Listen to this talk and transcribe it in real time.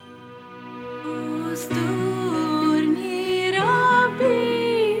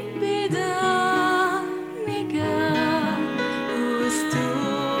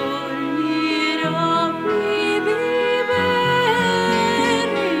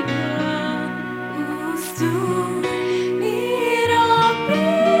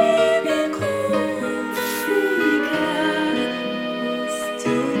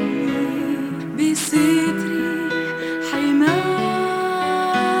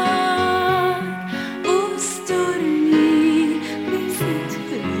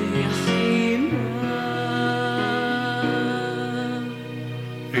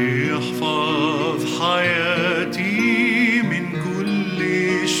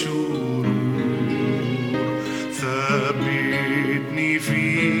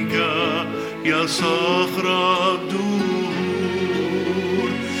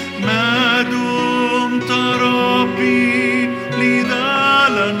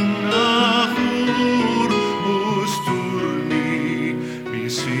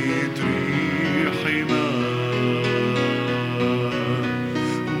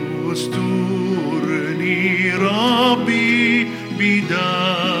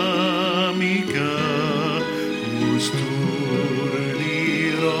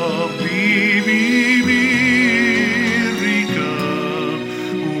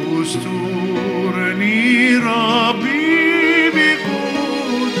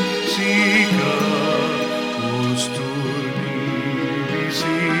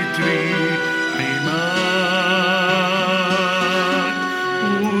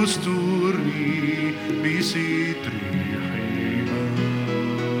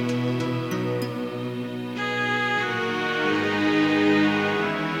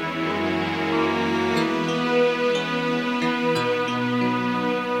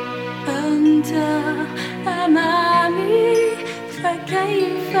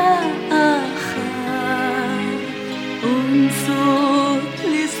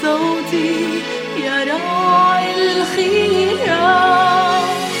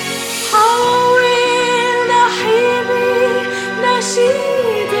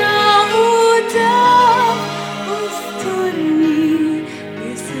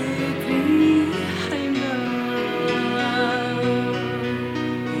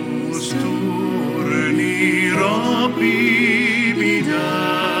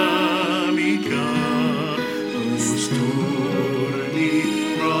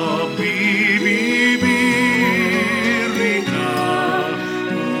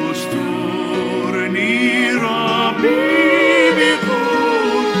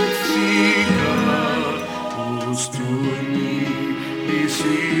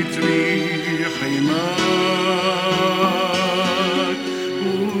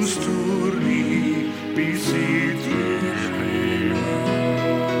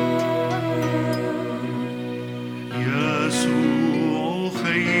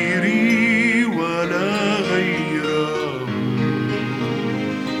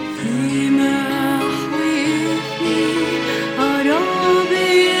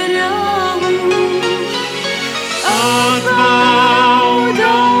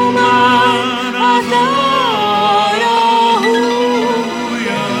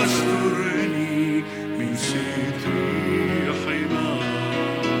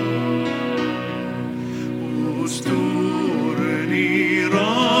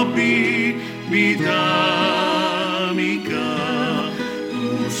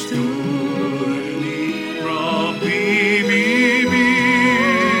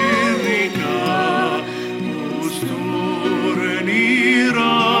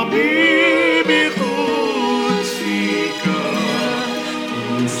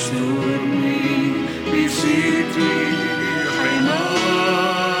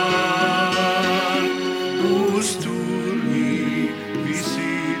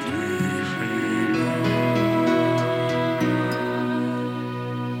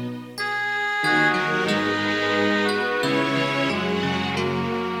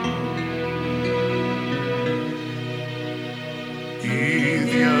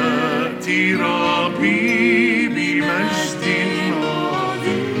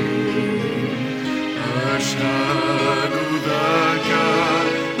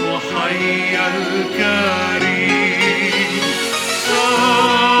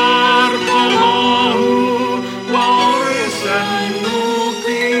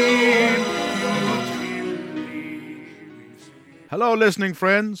Hello listening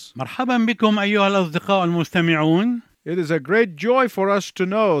friends. مرحبا بكم أيها الأصدقاء المستمعون. It is a great joy for us to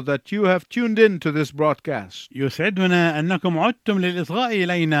know that you have tuned in to this broadcast. يسعدنا أنكم عدتم للإصغاء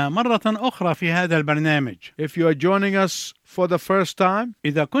إلينا مرة أخرى في هذا البرنامج. If you are joining us for the first time,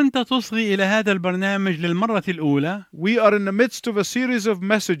 إذا كنت تصغي إلى هذا البرنامج للمرة الأولى، we are in the midst of a series of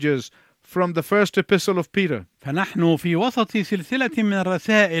messages from the first epistle of Peter. فنحن في وسط سلسلة من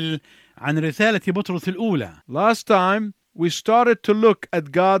الرسائل عن رسالة بطرس الأولى. Last time, we started to look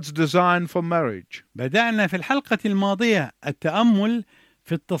at God's design for marriage. بدأنا في الحلقة الماضية التأمل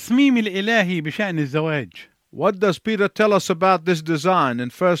في التصميم الإلهي بشأن الزواج. What does Peter tell us about this design in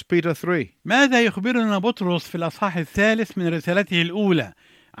 1 Peter 3? ماذا يخبرنا بطرس في الأصحاح الثالث من رسالته الأولى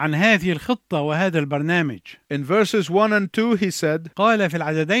عن هذه الخطة وهذا البرنامج؟ In verses 1 and 2, he said, قال في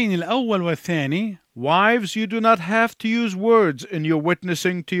العددين الأول والثاني: Wives, you do not have to use words in your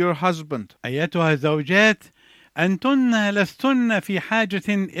witnessing to your husband. أيتها الزوجات، أنتن لستن في حاجة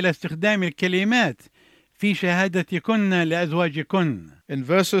إلى استخدام الكلمات في شهادتكن لأزواجكن. In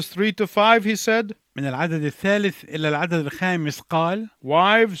verses 3 to 5, he said, من العدد الثالث إلى العدد الخامس قال: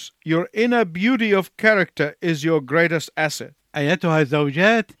 Wives, your inner beauty of character is your greatest asset. أيتها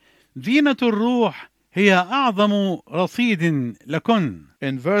الزوجات، زينة الروح هي أعظم رصيد لكن.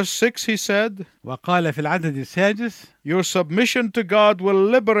 In verse 6, he said, وقال في العدد السادس: Your submission to God will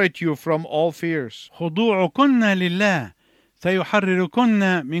liberate you from all fears. خضوعكن لله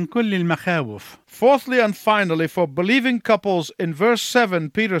سيحرركن من كل المخاوف. Fourthly and finally, for believing couples, in verse 7,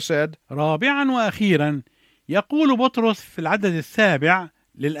 Peter said, رابعا وأخيرا، يقول بطرس في العدد السابع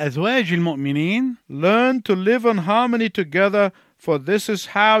للأزواج المؤمنين: Learn to live in harmony together, for this is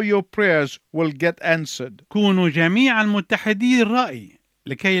how your prayers will get answered. كونوا جميعا متحدي الرأي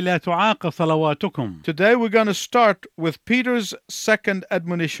لكي لا تعاق صلواتكم. Today we're going to start with Peter's second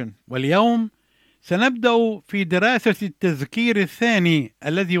admonition. واليوم سنبدأ في دراسة التذكير الثاني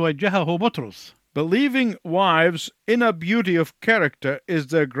الذي وجهه بطرس. Believing wives' inner beauty of character is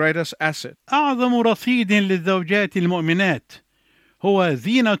their greatest asset. أعظم رصيد للزوجات المؤمنات هو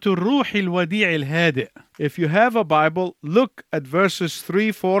زينة الروح الوديع الهادئ. If you have a Bible, look at verses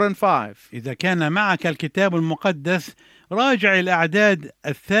 3, 4, and 5. إذا كان معك الكتاب المقدس، راجع الأعداد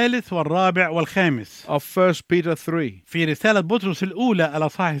الثالث والرابع والخامس of 1 Peter 3. في رسالة بطرس الأولى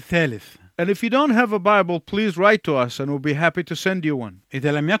الأصحاح الثالث. And if you don't have a Bible, please write to us and we'll be happy to send you one.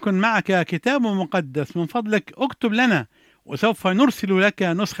 إذا لم يكن معك كتاب مقدس، من فضلك اكتب لنا وسوف نرسل لك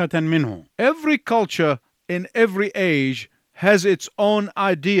نسخة منه. Every culture in every age has its own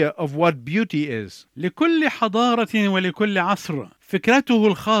idea of what beauty is. لكل حضارة ولكل عصر فكرته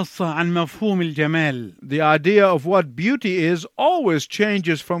الخاصة عن مفهوم الجمال. The idea of what beauty is always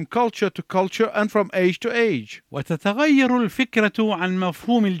changes from culture to culture and from age to age. وتتغير الفكرة عن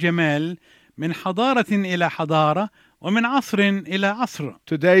مفهوم الجمال من حضارة إلى حضارة ومن عصر إلى عصر.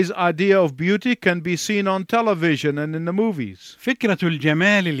 Today's idea of beauty can be seen on television and in the movies. فكرة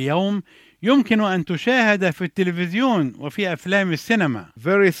الجمال اليوم يمكن أن تشاهد في التلفزيون وفي أفلام السينما.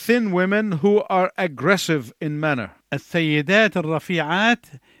 Very thin women who are aggressive in manner. السيدات الرفيعات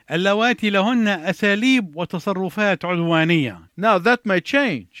اللواتي لهن أساليب وتصرفات عدوانية. Now that may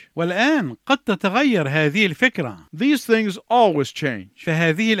change. والآن قد تتغير هذه الفكرة. These things always change.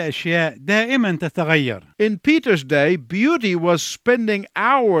 فهذه الأشياء دائما تتغير. In Peter's day, beauty was spending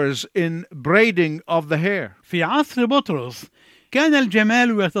hours in braiding of the hair. في عصر بطرس كان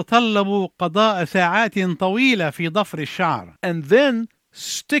الجمال يتطلب قضاء ساعات طويلة في ضفر الشعر. And then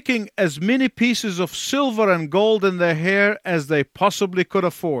sticking as many pieces of silver and gold in their hair as they possibly could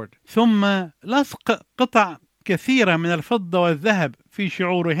afford. ثم لصق قطع كثيرة من الفضة والذهب في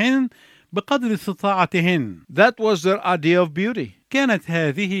شعورهن بقدر استطاعتهن. That was their idea of beauty. كانت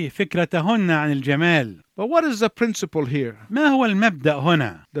هذه فكرتهن عن الجمال. But what is the principle here? ما هو المبدأ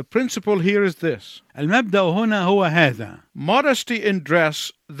هنا؟ The principle here is this. المبدأ هنا هو هذا. Modesty in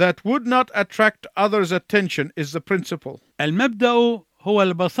dress that would not attract others' attention is the principle. المبدأ هو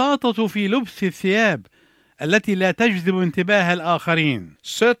البساطة في لبس الثياب التي لا تجذب انتباه الآخرين.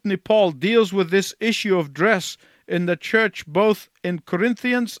 Certainly Paul deals with this issue of dress in the church both in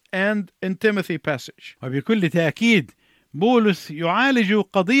Corinthians and in Timothy passage. وبكل تأكيد بولس يعالج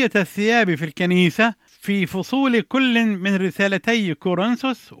قضية الثياب في الكنيسة في فصول كل من رسالتي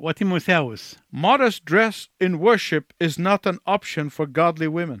كورنثوس وتيموثاوس. Modest dress in worship is not an option for godly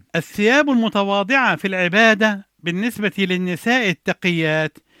women. الثياب المتواضعة في العبادة بالنسبة للنساء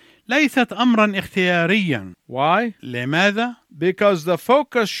التقيات ليست أمرا اختياريا. Why? لماذا؟ Because the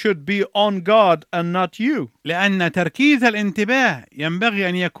focus should be on God and not you. لأن تركيز الانتباه ينبغي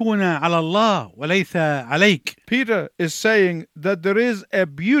أن يكون على الله وليس عليك. Peter is saying that there is a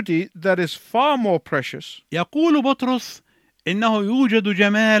beauty that is far more precious. يقول بطرس إنه يوجد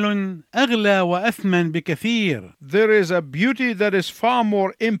جمال أغلى وأثمن بكثير. There is a beauty that is far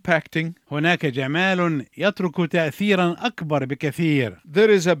more impacting. هناك جمال يترك تأثيرا أكبر بكثير. There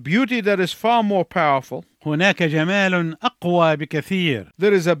is a beauty that is far more powerful. هناك جمال أقوى بكثير.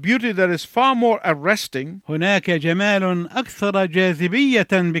 There is a beauty that is far more arresting. هناك جمال أكثر جاذبية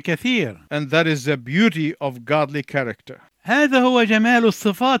بكثير. And that is the beauty of godly character. هذا هو جمال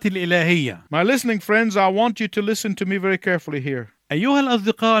الصفات الإلهية. My listening friends, I want you to listen to me very carefully here. أيها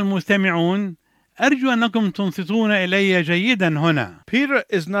الأصدقاء المستمعون، أرجو أنكم تنصتون إلي جيدا هنا. Peter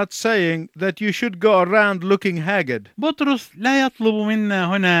is not saying that you should go around looking haggard. بطرس لا يطلب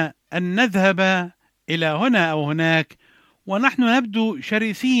منا هنا أن نذهب إلى هنا أو هناك ونحن نبدو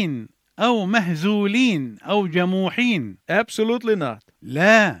شرسين أو مهزولين أو جموحين. Absolutely not.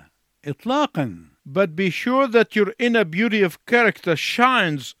 لا إطلاقا. But be sure that your inner beauty of character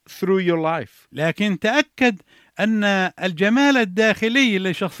shines through your life. لكن تأكد أن الجمال الداخلي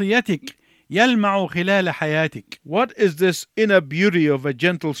لشخصيتك يلمع خلال حياتك. What is this inner beauty of a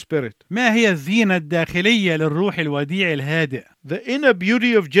gentle spirit? ما هي الزينة الداخلية للروح الوديع الهادئ؟ The inner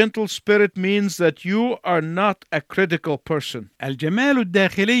beauty of gentle spirit means that you are not a critical person. الجمال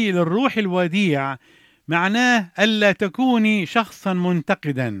الداخلي للروح الوديع معناه ألا تكوني شخصا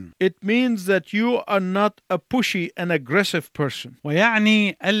منتقدا. It means that you are not a pushy and aggressive person.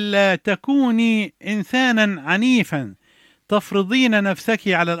 ويعني ألا تكوني إنسانا عنيفا تفرضين نفسك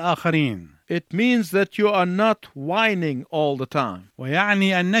على الآخرين. It means that you are not whining all the time.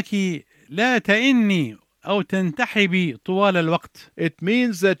 ويعني أنك لا تئني أو تنتحبي طوال الوقت. It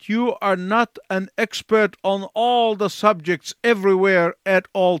means that you are not an expert on all the subjects everywhere at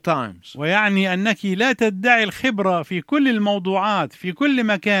all times. ويعني أنك لا تدعي الخبرة في كل الموضوعات في كل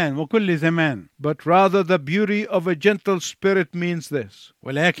مكان وكل زمان. But rather the beauty of a gentle spirit means this.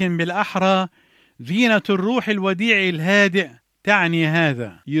 ولكن بالأحرى زينة الروح الوديع الهادئ تعني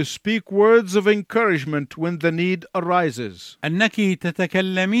هذا. You speak words of encouragement when the need arises. أنك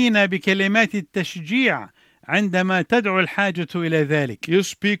تتكلمين بكلمات التشجيع عندما تدعو الحاجة إلى ذلك. You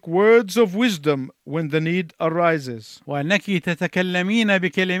speak words of wisdom when the need arises. وأنك تتكلمين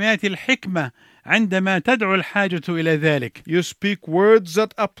بكلمات الحكمة عندما تدعو الحاجة إلى ذلك. You speak words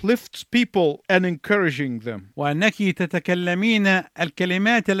that uplifts people and encouraging them. وأنك تتكلمين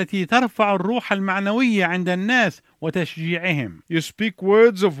الكلمات التي ترفع الروح المعنوية عند الناس وتشجيعهم. You speak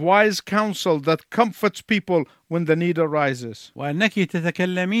words of wise counsel that comforts people when the need arises. وأنك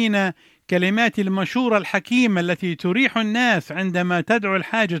تتكلمين كلمات المشورة الحكيمة التي تريح الناس عندما تدعو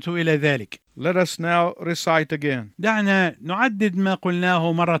الحاجة إلى ذلك. Let us now recite again. دعنا نعدد ما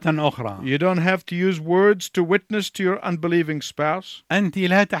قلناه مرة أخرى. You don't have to use words to witness to your unbelieving spouse. أنت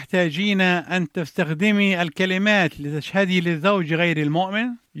لا تحتاجين أن تستخدمي الكلمات لتشهدي للزوج غير المؤمن.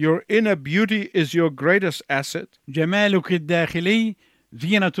 Your inner beauty is your greatest asset. جمالك الداخلي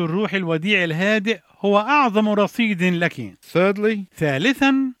زينة الروح الوديع الهادئ هو أعظم رصيد لك. Thirdly,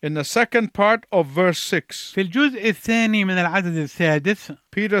 ثالثا in the second part of verse 6, في الجزء الثاني من العدد السادس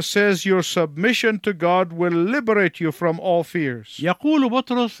Peter says your submission to God will liberate you from all fears. يقول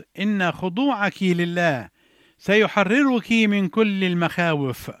بطرس إن خضوعك لله سيحررك من كل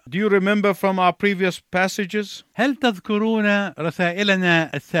المخاوف. Do you remember from our previous passages هل تذكرون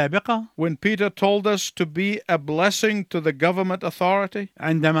رسائلنا السابقة when Peter told us to be a blessing to the government authority?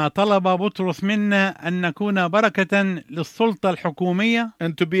 عندما طلب بطرس منا أن نكون بركة للسلطة الحكومية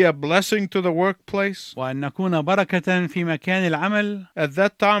And to be a blessing to the workplace? وأن نكون بركة في مكان العمل. At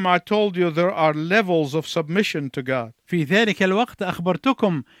that time I told you there are levels of submission to God. في ذلك الوقت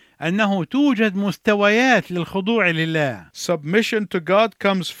أخبرتكم أنه توجد مستويات للخضوع لله. Submission to God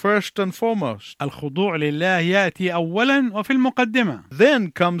comes first and foremost. الخضوع لله يأتي أولا وفي المقدمة.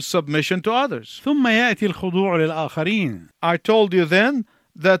 Then comes submission to others. ثم يأتي الخضوع للآخرين. I told you then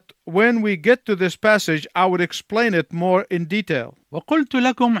that when we get to this passage, I would explain it more in detail. وقلت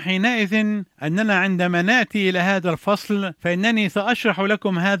لكم حينئذ أننا عندما نأتي إلى هذا الفصل فإنني سأشرح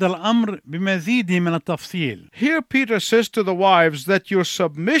لكم هذا الأمر بمزيد من التفصيل. Here Peter says to the wives that your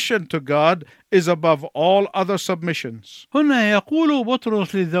submission to God is above all other submissions. هنا يقول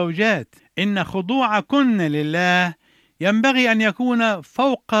بطرس للزوجات إن خضوعكن لله ينبغي أن يكون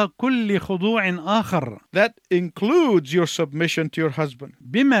فوق كل خضوع آخر. That includes your submission to your husband.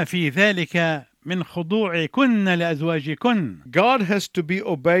 بما في ذلك من خضوعكن لأزواجكن. God has to be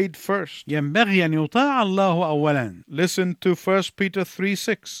obeyed first. ينبغي أن يطاع الله أولا. Listen to 1 Peter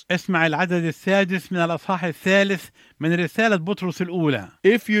 3:6. اسمع العدد السادس من الأصحاح الثالث من رسالة بطرس الأولى.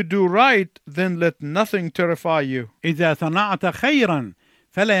 If you do right, then let nothing terrify you. إذا صنعت خيرا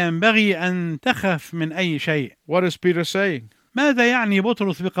فلا ينبغي أن تخف من أي شيء. What is Peter saying? ماذا يعني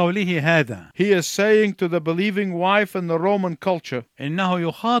بطرس بقوله هذا؟ He is saying to the believing wife in the Roman culture إنه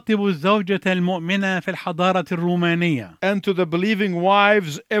يخاطب الزوجة المؤمنة في الحضارة الرومانية، and to the believing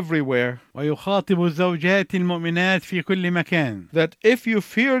wives everywhere ويخاطب الزوجات المؤمنات في كل مكان، that if you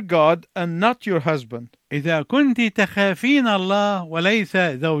fear God and not your husband, إذا كنت تخافين الله وليس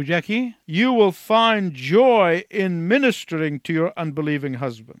زوجك، you will find joy in ministering to your unbelieving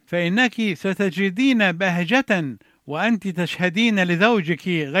husband. فإنك ستجدين بهجة وأنت تشهدين لزوجك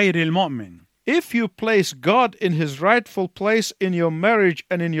غير المؤمن. If you place God in his rightful place in your marriage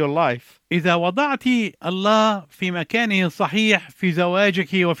and in your life, إذا وضعت الله في مكانه الصحيح في زواجك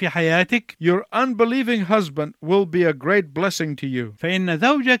وفي حياتك، your unbelieving husband will be a great blessing to you. فإن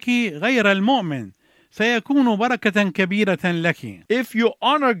زوجك غير المؤمن سيكون بركة كبيرة لك. If you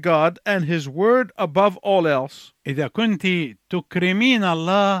honor God and his word above all else, إذا كنت تكرمين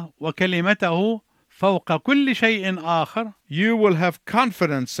الله وكلمته فوق كل شيء آخر، you will have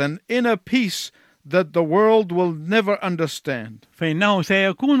confidence and inner peace that the world will never understand. فإنه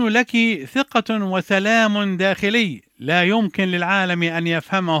سيكون لك ثقة وسلام داخلي لا يمكن للعالم أن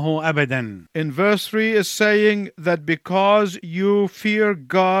يفهمه أبدا. In verse 3 is saying that because you fear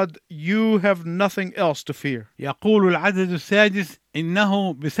God, you have nothing else to fear. يقول العدد السادس: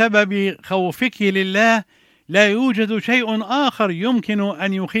 إنه بسبب خوفك لله لا يوجد شيء آخر يمكن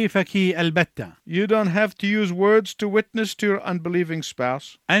أن يخيفك البتة. You don't have to use words to witness to your unbelieving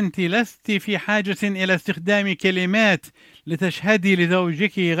spouse. أنت لست في حاجة إلى استخدام كلمات لتشهدي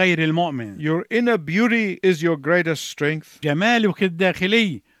لزوجك غير المؤمن. Your inner beauty is your greatest strength. جمالك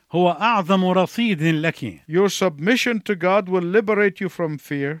الداخلي هو أعظم رصيد لك. Your submission to God will liberate you from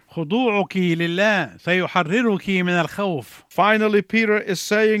fear. خضوعك لله سيحررك من الخوف. Finally, Peter is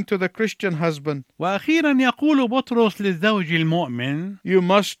saying to the Christian husband, وأخيرا يقول بطرس للزوج المؤمن: you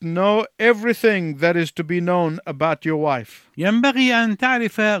must know everything that is to be known about your wife. ينبغي أن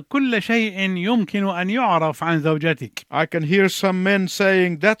تعرف كل شيء يمكن أن يعرف عن زوجتك. I can hear some men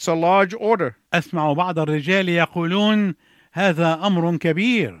saying that's a large order. أسمع بعض الرجال يقولون: هذا أمر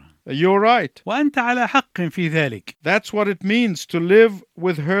كبير. You're right. وأنت على حق في ذلك. That's what it means to live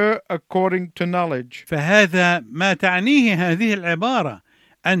with her according to knowledge. فهذا ما تعنيه هذه العبارة،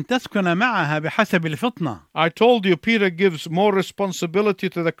 أن تسكن معها بحسب الفطنة. I told you Peter gives more responsibility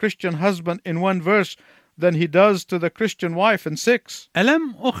to the Christian husband in one verse than he does to the Christian wife in 6.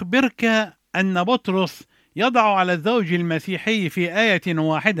 ألم أخبرك أن بطرس يضع على الزوج المسيحي في آية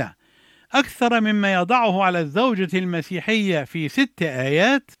واحدة أكثر مما يضعه على الزوجة المسيحية في 6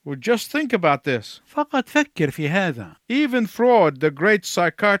 آيات؟ Well, just think about this. فقط فكر في هذا. Even Freud, the great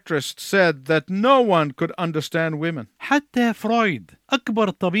psychiatrist, said that no one could understand women. حتى فرويد أكبر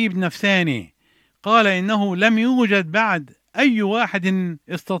طبيب نفساني قال إنه لم يوجد بعد أي واحد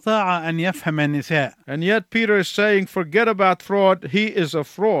استطاع أن يفهم النساء. And yet Peter is saying, forget about Freud, he is a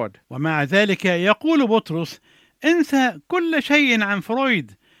fraud. ومع ذلك يقول بطرس: انسى كل شيء عن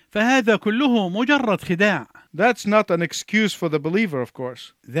فرويد، فهذا كله مجرد خداع. That's not an excuse for the believer, of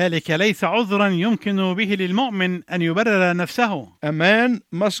course. ذلك ليس عذرا يمكن به للمؤمن أن يبرر نفسه. A man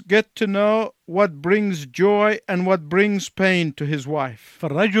must get to know what brings joy and what brings pain to his wife.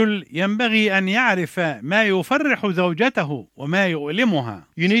 فالرجل ينبغي أن يعرف ما يفرح زوجته وما يؤلمها.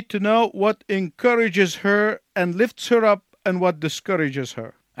 You need to know what encourages her and lifts her up and what discourages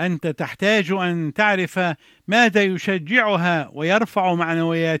her. أنت تحتاج أن تعرف ماذا يشجعها ويرفع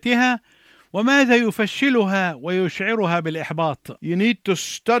معنوياتها، وماذا يفشلها ويشعرها بالإحباط. You need to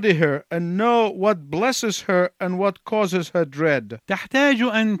study her and know what blesses her and what causes her dread. تحتاج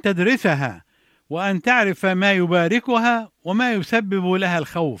أن تدرسها وأن تعرف ما يباركها وما يسبب لها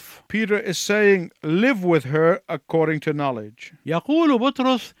الخوف. Peter is saying, live with her according to knowledge. يقول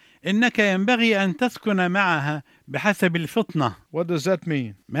بطرس: إنك ينبغي أن تسكن معها بحسب الفطنة. What does that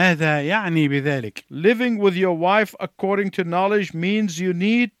mean? ماذا يعني بذلك؟ Living with your wife according to knowledge means you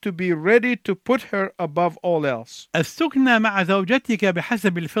need to be ready to put her above all else. السكن مع زوجتك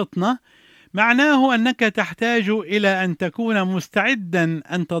بحسب الفطنة معناه أنك تحتاج إلى أن تكون مستعدا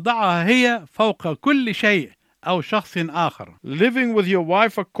أن تضعها هي فوق كل شيء أو شخص آخر. Living with your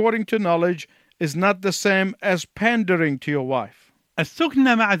wife according to knowledge is not the same as pandering to your wife.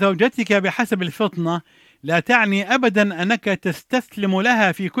 السكن مع زوجتك بحسب الفطنة لا تعني أبدا أنك تستسلم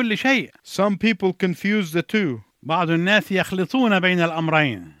لها في كل شيء. Some people confuse the two. بعض الناس يخلطون بين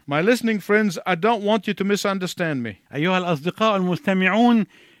الأمرين. My listening friends, I don't want you to misunderstand me. أيها الأصدقاء المستمعون،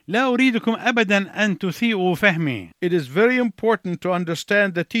 لا أريدكم أبدا أن تسيئوا فهمي. It is very important to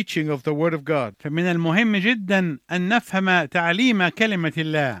understand the teaching of the Word of God. فمن المهم جدا أن نفهم تعليم كلمة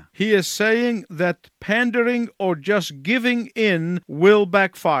الله. He is saying that pandering or just giving in will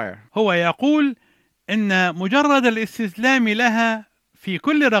backfire. هو يقول إن مجرد الاستسلام لها في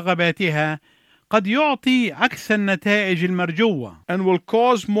كل رغباتها قد يعطي عكس النتائج المرجوة and will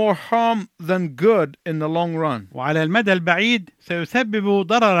cause more harm than good in the long run. وعلى المدى البعيد سيسبب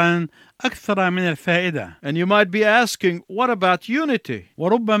ضررا أكثر من الفائدة. And you might be asking, what about unity?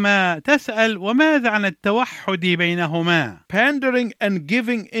 وربما تسأل وماذا عن التوحد بينهما؟ Pandering and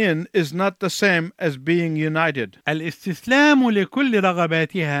giving in is not the same as being united. الاستسلام لكل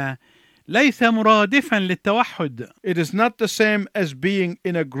رغباتها ليس مرادفا للتوحد. It is not the same as being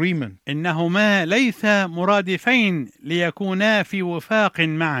in agreement. إنهما ليس مرادفين ليكونا في وفاق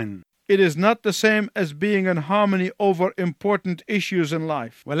معا. It is not the same as being in harmony over important issues in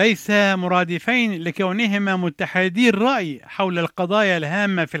life. وليس مرادفين لكونهما متحدي الرأي حول القضايا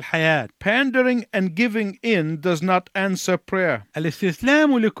الهامة في الحياة. Pandering and giving in does not answer prayer.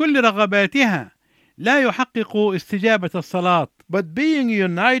 الاستسلام لكل رغباتها لا يحقق استجابة الصلاة. But being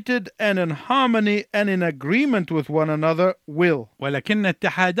united and in harmony and in agreement with one another will. ولكن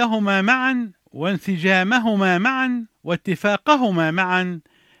اتحادهما معا وانسجامهما معا واتفاقهما معا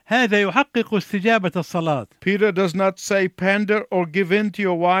هذا يحقق استجابة الصلاة. Peter does not say pander or give in to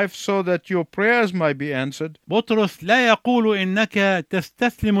your wife so that your prayers might be answered. بطرس لا يقول إنك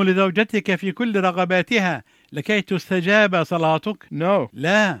تستسلم لزوجتك في كل رغباتها لكي تستجاب صلاتك. No.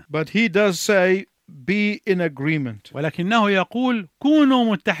 لا. But he does say be in agreement. ولكنه يقول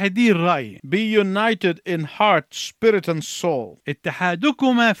كونوا متحدي الرأي. Be united in heart, spirit and soul.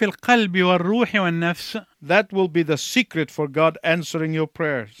 اتحادكما في القلب والروح والنفس. That will be the secret for God answering your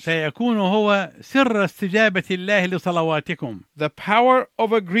prayers. سيكون هو سر استجابة الله لصلواتكم. The power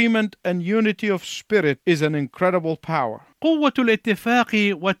of agreement and unity of spirit is an incredible power. قوة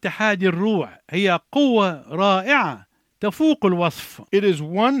الاتفاق واتحاد الروح هي قوة رائعة تفوق الوصف. It is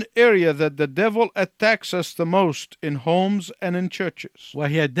one area that the devil attacks us the most in homes and in churches.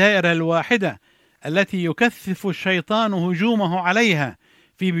 وهي الدائرة الواحدة التي يكثف الشيطان هجومه عليها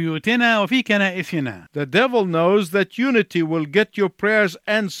في بيوتنا وفي كنائسنا. The devil knows that unity will get your prayers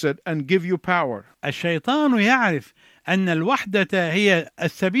answered and give you power. الشيطان يعرف أن الوحدة هي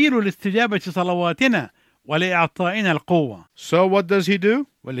السبيل لاستجابة صلواتنا ولإعطائنا القوة. So what does he do?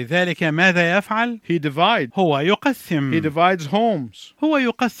 ولذلك ماذا يفعل؟ He divides. هو يقسم. He divides homes. هو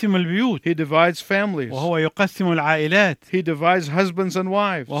يقسم البيوت. He divides families. وهو يقسم العائلات. He divides husbands and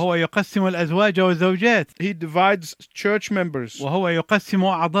wives. وهو يقسم الأزواج والزوجات. He divides church members. وهو يقسم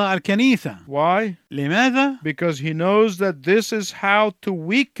أعضاء الكنيسة. Why? لماذا؟ Because he knows that this is how to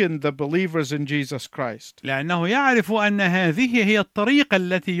weaken the believers in Jesus Christ. لأنه يعرف أن هذه هي الطريقة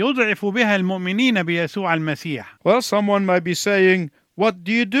التي يضعف بها المؤمنين بيسوع المسيح. Well, someone might be saying, what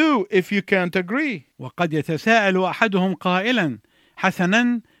do you do if you can't agree? وقد يتساءل أحدهم قائلا: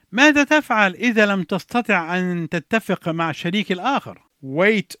 حسنا، ماذا تفعل إذا لم تستطع أن تتفق مع الشريك الآخر؟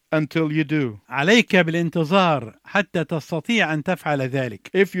 Wait until you do. عليك بالانتظار حتى تستطيع أن تفعل ذلك.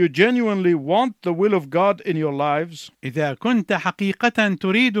 If you genuinely want the will of God in your lives, إذا كنت حقيقة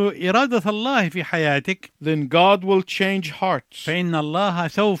تريد إرادة الله في حياتك، then God will change hearts. فإن الله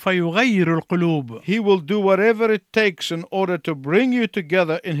سوف يغير القلوب. He will do whatever it takes in order to bring you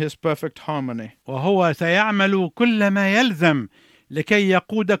together in His perfect harmony. وهو سيعمل كل ما يلزم لكي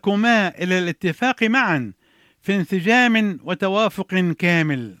يقودكما إلى الاتفاق معا في انسجام وتوافق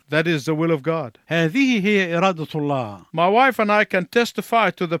كامل. That is the will of God. هذه هي إرادة الله. My wife and I can testify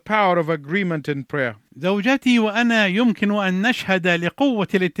to the power of agreement in prayer. زوجتي وأنا يمكن أن نشهد لقوة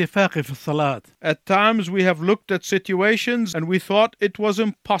الاتفاق في الصلاة. At times we have looked at situations and we thought it was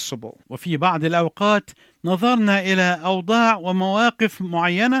impossible. وفي بعض الأوقات نظرنا إلى أوضاع ومواقف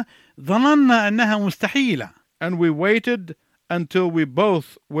معينة ظننا أنها مستحيلة. And we waited until we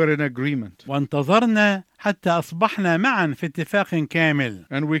both were in agreement. وانتظرنا حتى أصبحنا معا في اتفاق كامل.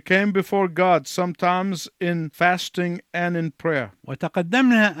 And we came before God sometimes in fasting and in prayer.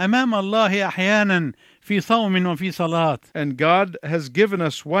 وتقدمنا أمام الله أحيانا في صوم وفي صلاة. And God has given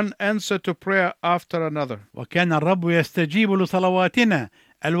us one answer to prayer after another. وكان الرب يستجيب لصلواتنا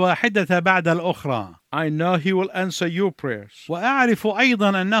الواحدة بعد الأخرى. I know He will answer your prayers. وأعرف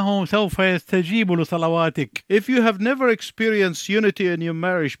أيضا أنه سوف يستجيب لصلواتك. If you have never experienced unity in your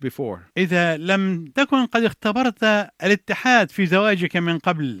marriage before, إذا لم تكن قد اختبرت الاتحاد في زواجك من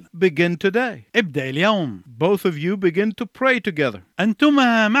قبل، begin today. ابدأ اليوم. Both of you begin to pray together.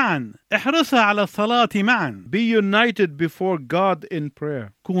 أنتما معا احرصا على الصلاة معا. Be united before God in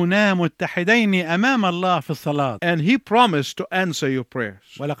prayer. كونا متحدين أمام الله في الصلاة. And He promised to answer your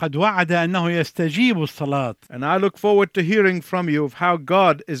prayers. ولقد وعد أنه يستجيب والصلاة. And I look forward to hearing from you of how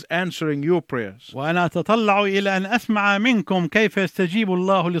God is answering your prayers. وأنا أتطلع إلى أن أسمع منكم كيف يستجيب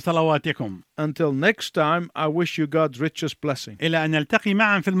الله لصلواتكم. Until next time, I wish you God's richest blessing. إلى أن نلتقي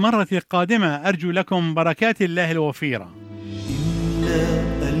معا في المرة القادمة، أرجو لكم بركات الله الوفيرة. إملأ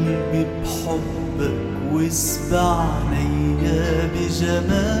قلبي بحبك واسبع عينيا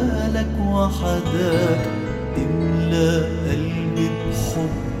بجمالك وحداك. إملأ قلبي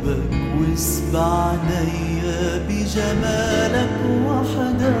بحبك واسبع عينيا بجمالك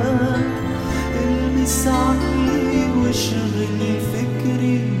وحداك. المس عقلي واشغل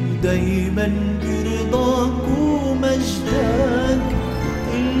فكري دايما برضاك ومجدك.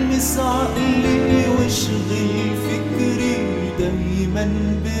 المس عقلي واشغل فكري دايما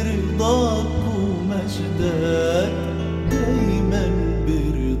برضاك ومجدك. دايما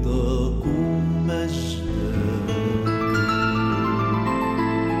برضاك ومجدك.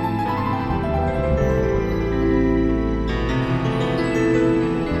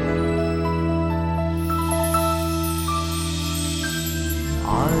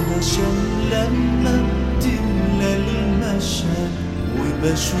 علشان لما بتملى المشهد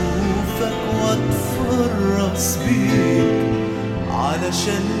وبشوفك واتفرس بيك.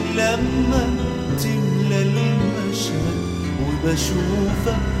 علشان لما بتملى المشهد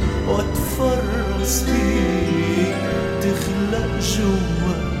وبشوفك واتفرس بيك. تخلق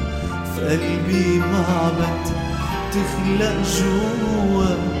جوا في قلبي معبد. تخلق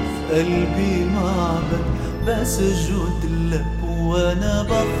جوا في قلبي معبد. بسجد لك وانا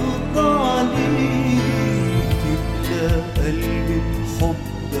بخضع ليك. املأ قلبي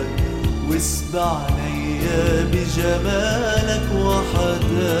بحبك واسبع عينيا بجمالك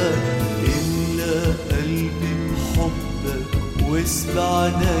وحداك. املأ قلبي بحبك واسبع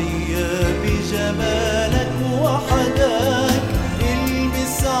عينيا بجمالك وحداك.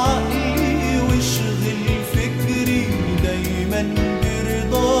 المس عقلي واشغل فكري دايما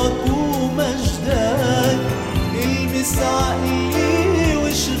برضاك ومجدك. المس عقلي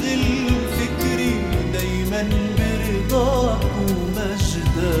واشغل فكري دايما برضاك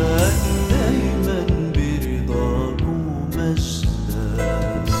ومجدك. دايما برضاك ومجدك.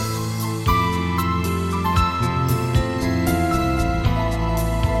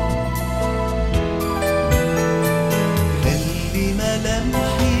 خلي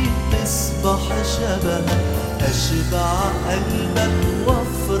ملامحي تصبح شبهك. أشبع قلبك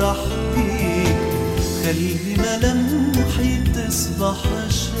وافرح بيك. خلي ملامحي تصبح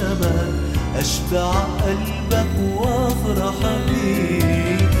شبهك. أشبع قلبك وافرح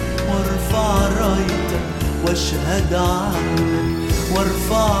بيك. وارفع رايتك واشهد عنك.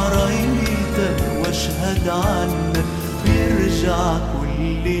 وارفع رايتك واشهد عنك. ويرجع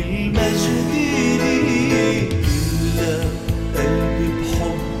كل المجد ليك. املأ قلبي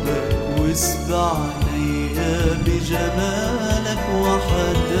بحبك واسبع عينيا بجمالك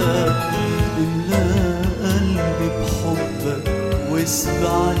وحداك. املأ قلبي بحبك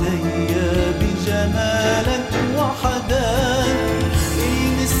واسبع عينيا بجمالك وحداك.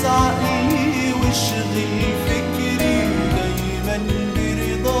 المس عقلي واشغل فكري دايما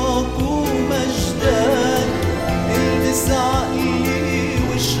برضاك ومجدك. المس عقلي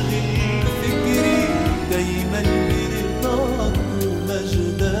واشغل فكري دايما